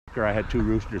on that fucker, I had two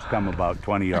roosters come about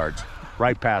 20 yards,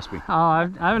 right past me. Oh, I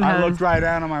haven't I had. looked right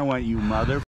at him. I went, "You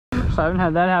mother." I haven't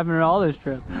had that happen at all this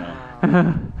trip.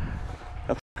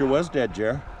 That fucker was dead,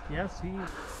 Jer. Yes, he.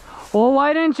 Well,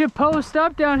 why didn't you post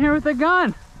up down here with a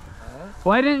gun?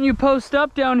 Why didn't you post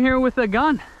up down here with a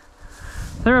gun?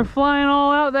 They were flying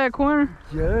all out that corner.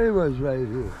 Jerry was right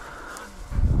here.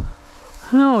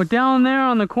 No, down there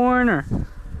on the corner.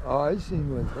 Oh, I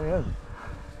seen with him.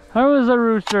 There was a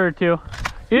rooster or two.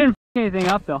 You didn't f anything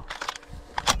up though.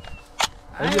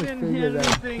 I just didn't hit figured I'd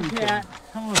anything keep yet.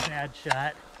 That was a bad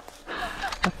shot.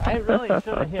 I really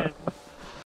should have hit.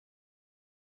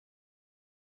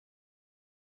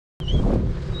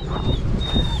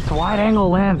 It's a wide angle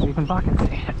lens, you can fucking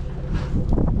see it.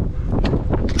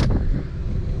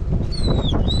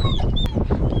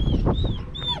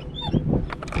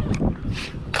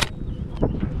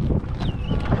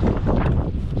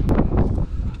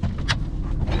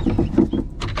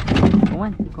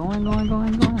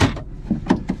 Going.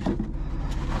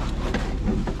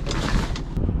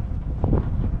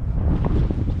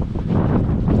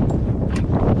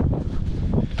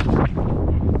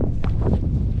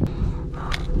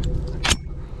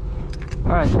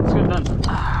 Alright, let's get done.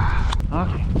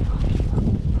 Okay.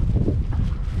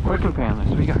 Quick and painless,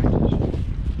 we got this.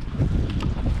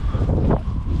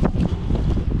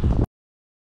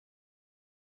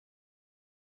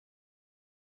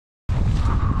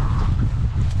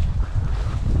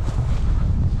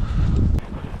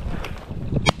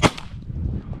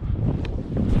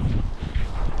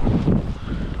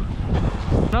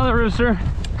 Another rooster.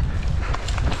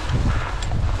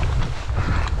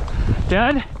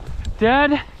 Dead.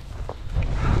 Dead.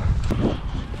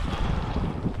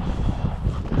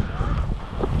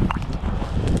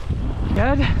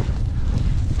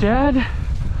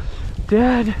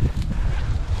 Dead.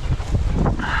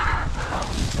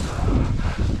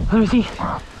 Let me see.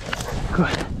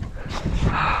 Good.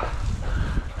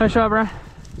 Nice shot, Brian.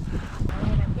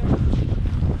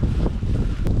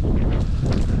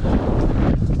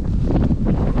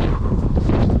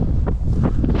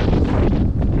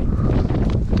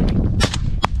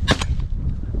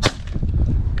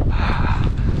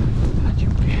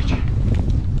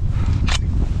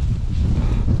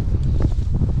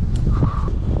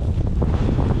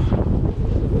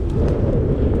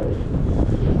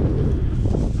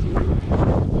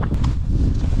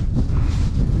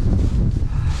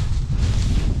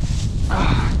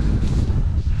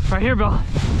 Right here, Bill.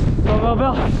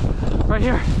 Bill. Right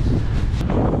here.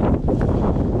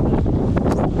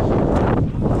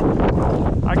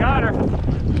 I got her.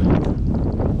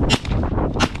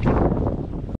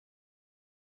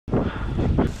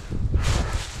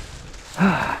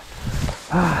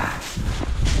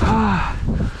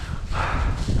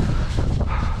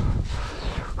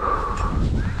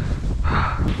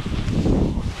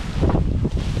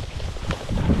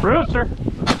 Rooster.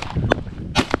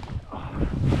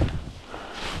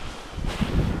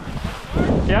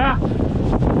 Yeah.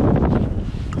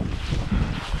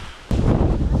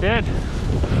 Dead.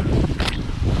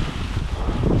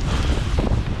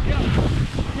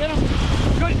 Get him.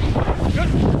 Good.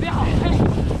 Yeah. Hey.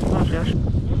 Oh, gosh.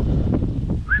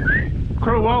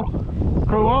 Crew, whoa.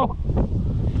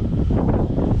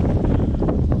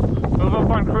 Move up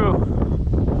on crew.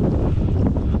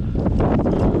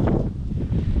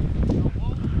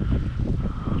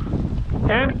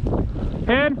 Head.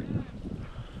 Head.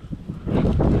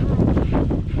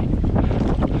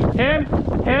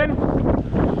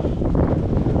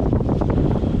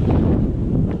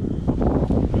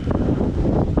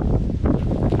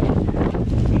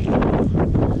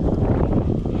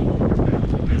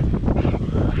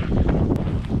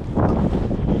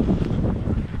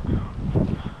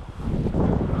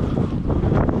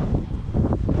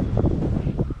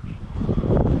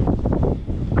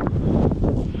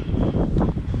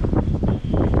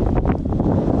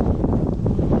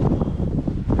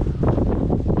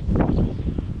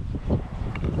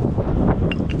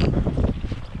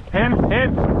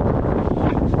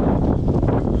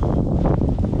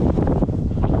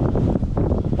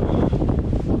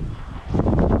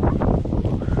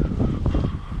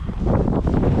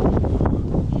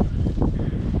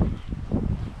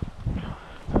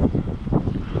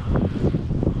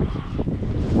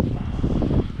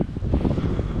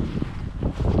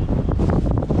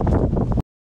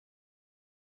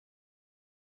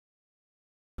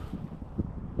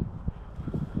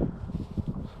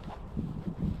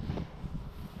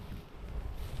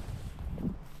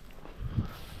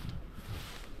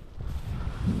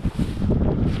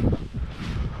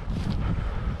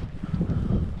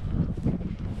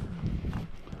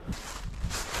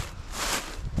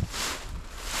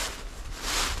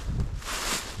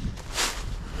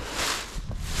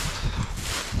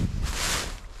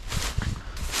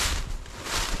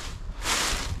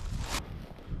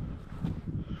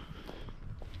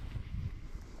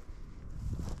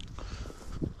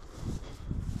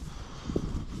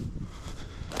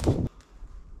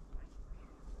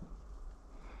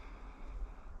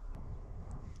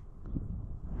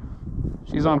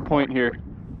 She's on point here.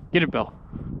 Get it, Bill.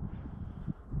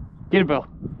 Get it, Bill.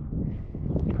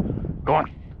 Go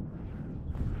on.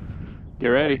 Get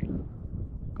ready.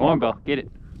 Go on, Bill. Get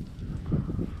it.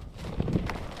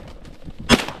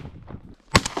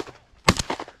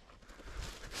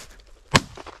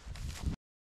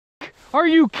 Are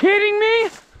you kidding me?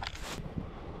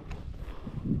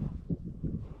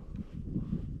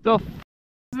 The f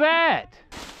is that?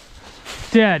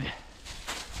 Dead.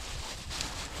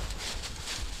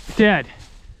 Dead.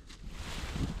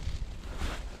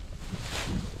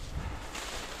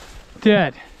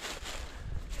 Dead.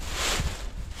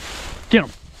 Get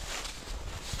him.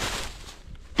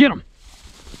 Get him.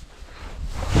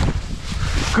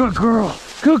 Good girl.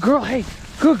 Good girl. Hey,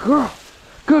 good girl.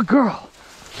 Good girl.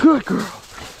 Good girl.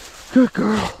 Good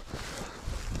girl.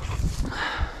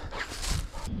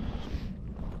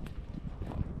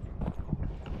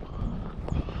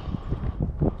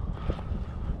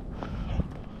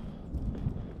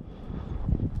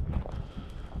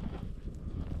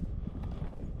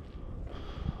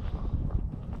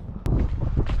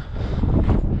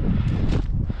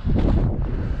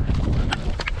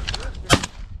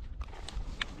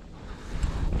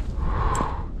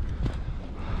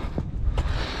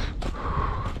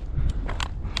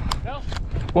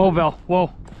 Whoa, Belle,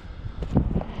 whoa.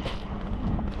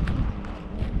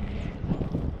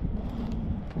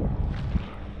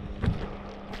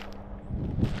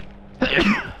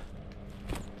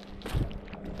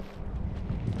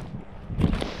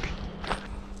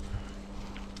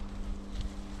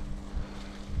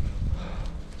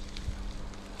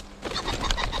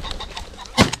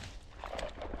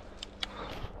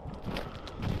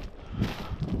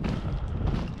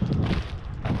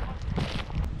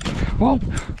 Whoa!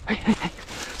 Hey, hey, hey!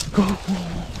 Go!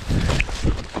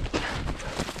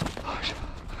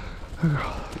 Good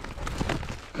girl.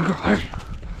 Good girl. Hey.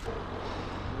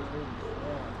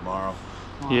 Tomorrow.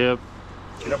 Yep.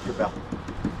 Get up here, Belle.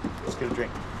 Let's get a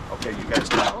drink. Okay, you guys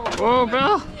stand. Whoa,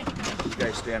 Bill! You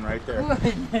guys stand right there.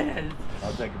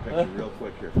 I'll take a picture real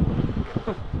quick here.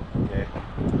 Okay.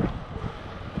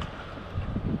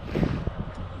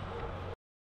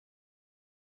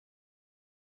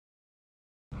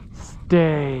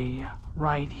 Stay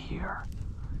right here.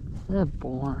 This is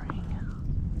boring.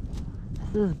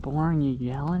 This is boring. You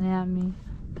yelling at me,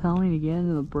 telling me to get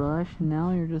into the brush, and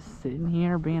now you're just sitting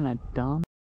here being a dumb.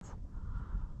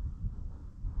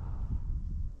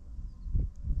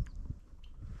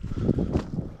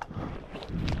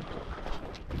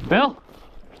 Bill?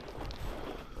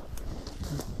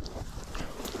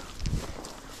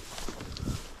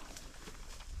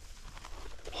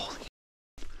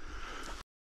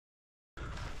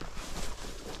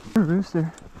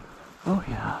 Rooster. Oh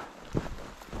yeah.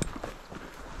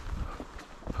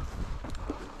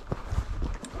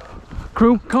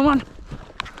 Crew, come on.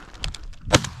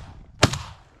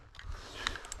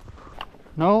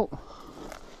 No.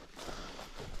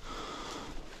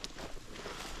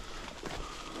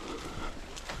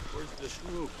 Where's the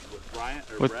Snoop? With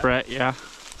Bryant or With Brett? Brett, yeah.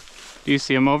 Do you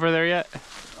see him over there yet?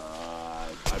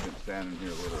 I've been standing here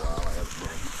a little while. I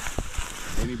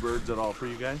haven't been. Any birds at all for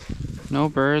you guys? No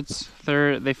birds.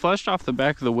 They flushed off the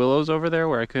back of the willows over there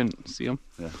where I couldn't see them.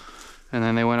 Yeah. And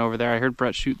then they went over there. I heard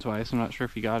Brett shoot twice. I'm not sure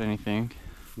if he got anything.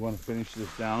 You want to finish this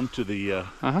down to the...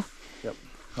 Uh-huh. Yep.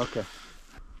 Okay.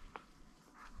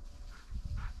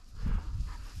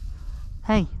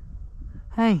 Hey.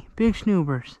 Hey, big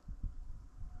snoobers.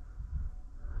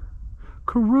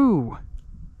 Karoo.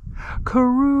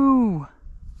 Karoo.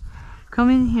 Come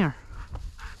in here.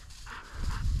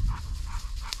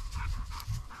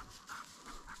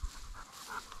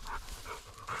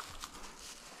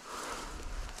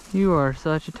 You are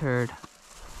such a turd.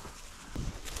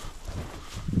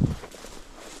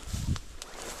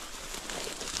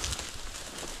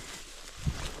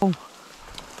 Oh,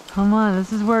 come on,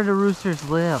 this is where the roosters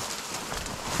live.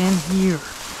 In here.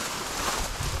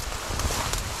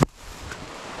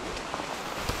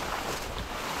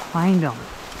 Find them.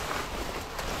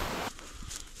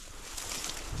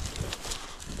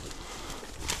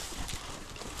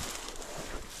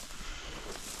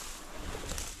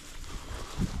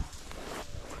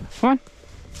 Come on.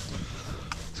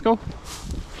 Let's go.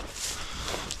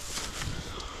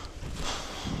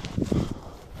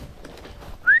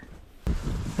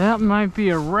 That might be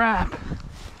a wrap,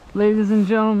 ladies and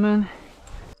gentlemen.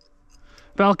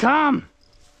 Belle, come!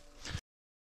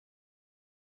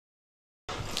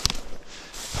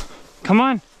 Come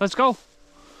on, let's go.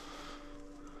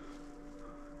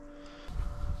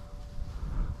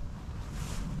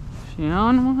 She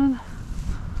on one?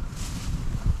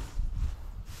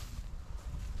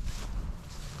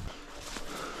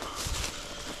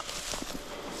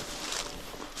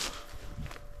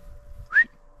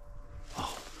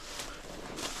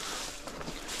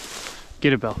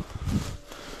 Get it, Belle.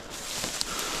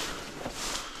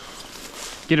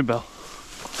 Get it, Belle.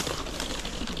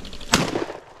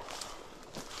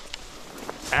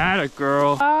 Atta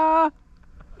girl. Ah!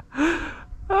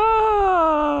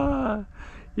 Ah!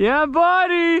 Yeah,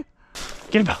 buddy!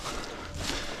 Get it, Belle.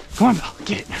 Come on, Belle.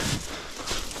 Get it.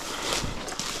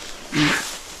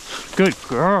 Good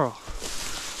girl.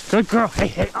 Good girl. Hey,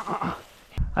 hey.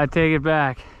 I take it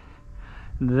back.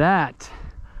 That,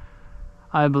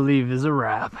 I believe, is a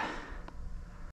wrap.